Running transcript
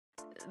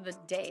the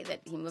day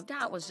that he moved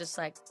out was just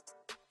like,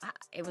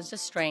 it was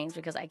just strange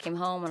because I came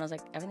home and I was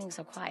like, everything's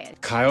so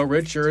quiet. Kyle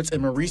Richards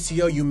and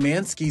Mauricio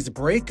Umansky's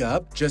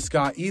breakup just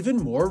got even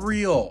more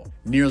real.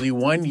 Nearly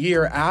 1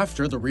 year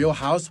after the Real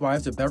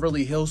Housewives of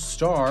Beverly Hills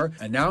star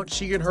announced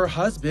she and her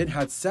husband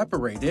had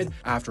separated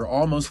after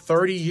almost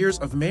 30 years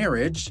of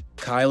marriage,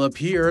 Kyle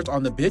appeared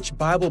on the Bitch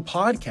Bible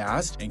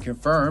podcast and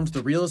confirms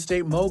the real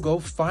estate mogul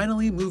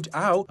finally moved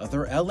out of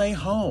their LA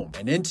home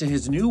and into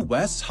his new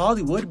West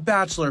Hollywood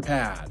bachelor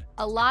pad.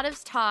 A lot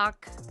of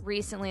talk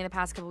recently in the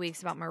past couple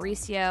weeks about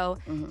Mauricio.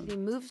 Did he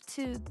move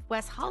to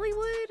West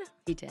Hollywood?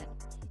 He did.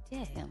 He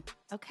did. Yeah.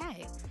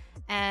 Okay.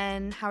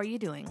 And how are you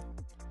doing?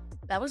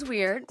 That was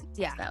weird.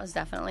 Yeah. That was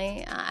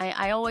definitely,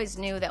 I always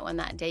knew that when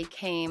that day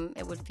came,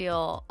 it would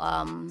feel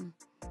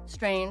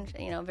strange,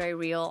 very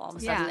real all of a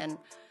sudden. Yeah. And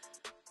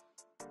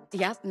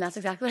and that's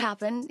exactly what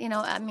happened.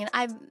 I mean,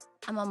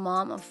 I'm a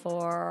mom of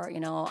 4,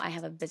 I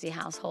have a busy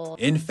household.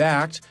 In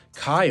fact,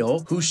 Kyle,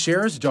 who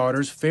shares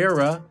daughters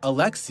Farrah,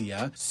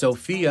 Alexia,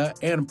 Sophia,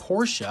 and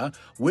Portia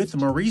with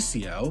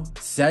Mauricio,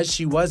 says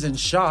she was in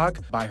shock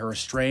by her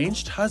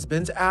estranged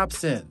husband's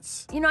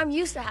absence. I'm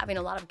used to having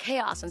a lot of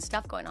chaos and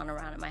stuff going on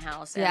around in my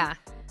house. And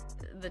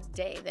the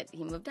day that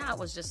he moved out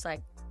was just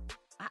like,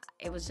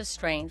 it was just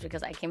strange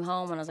because I came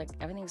home and I was like,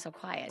 everything's so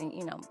quiet.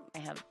 And, I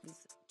have these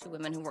 2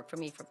 women who worked for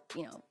me for,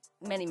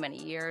 many,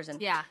 many years. And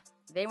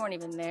they weren't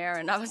even there.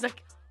 And I was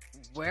like,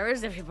 where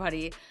is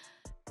everybody?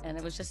 And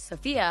it was just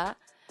Sophia.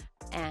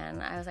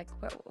 And I was like,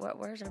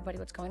 where's everybody?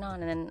 What's going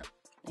on? And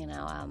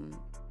then,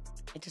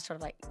 it just sort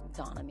of like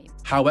dawned on me.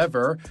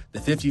 However, the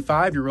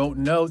 55-year-old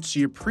notes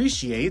she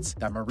appreciates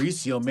that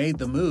Mauricio made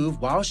the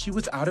move while she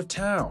was out of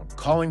town,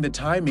 calling the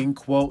timing,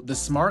 quote, the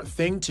smart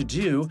thing to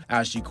do,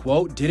 as she,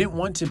 quote, didn't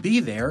want to be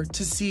there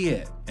to see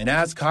it. And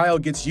as Kyle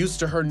gets used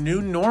to her new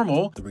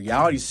normal, the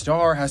reality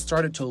star has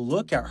started to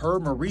look at her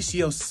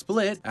Mauricio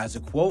split as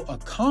a, quote,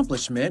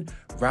 accomplishment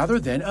rather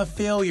than a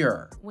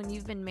failure. When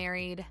you've been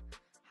married,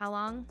 how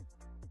long?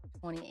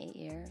 28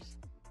 years.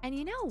 And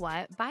you know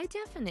what? By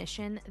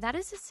definition, that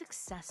is a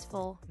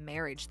successful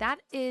marriage. That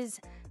is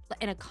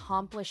an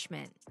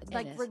accomplishment.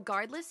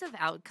 Regardless of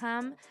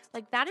outcome,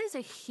 that is a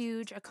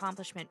huge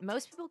accomplishment.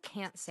 Most people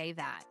can't say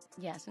that.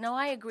 Yes. No,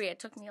 I agree. It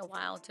took me a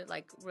while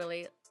to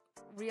really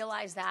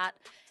realize that.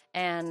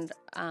 And,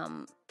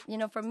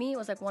 for me, it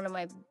was one of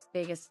my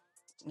biggest,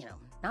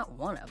 not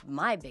one of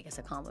my biggest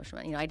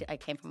accomplishments. I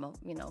came from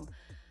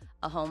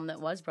a home that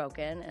was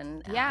broken,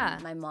 and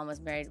my mom was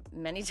married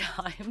many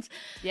times.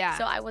 Yeah.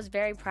 So I was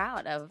very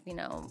proud of,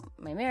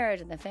 my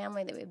marriage and the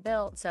family that we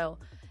built. So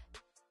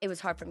it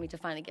was hard for me to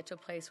finally get to a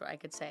place where I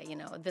could say,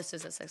 this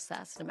is a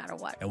success no matter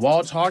what. And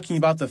while talking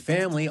about the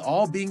family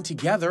all being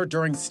together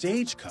during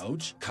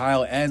Stagecoach,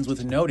 Kyle ends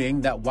with noting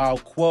that while,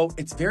 quote,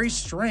 it's very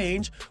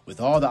strange with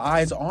all the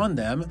eyes on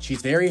them,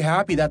 she's very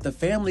happy that the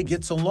family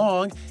gets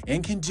along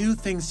and can do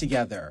things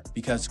together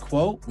because,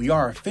 quote, we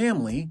are a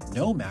family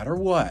no matter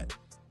what.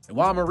 And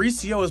while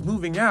Mauricio is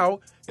moving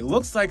out, it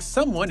looks like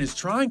someone is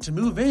trying to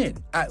move in,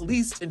 at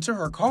least into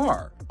her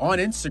car. On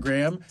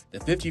Instagram, the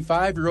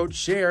 55-year-old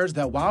shares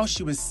that while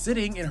she was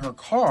sitting in her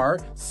car,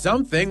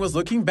 something was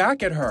looking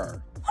back at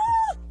her.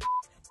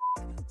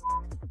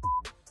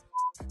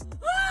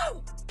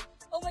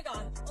 Oh my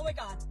God, oh my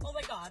God, oh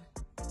my God.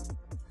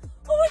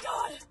 Oh my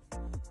God,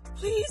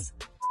 please.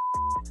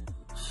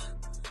 Oh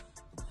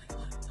my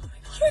God, oh my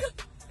God,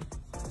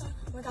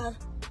 oh my God,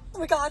 oh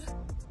my God, oh my God.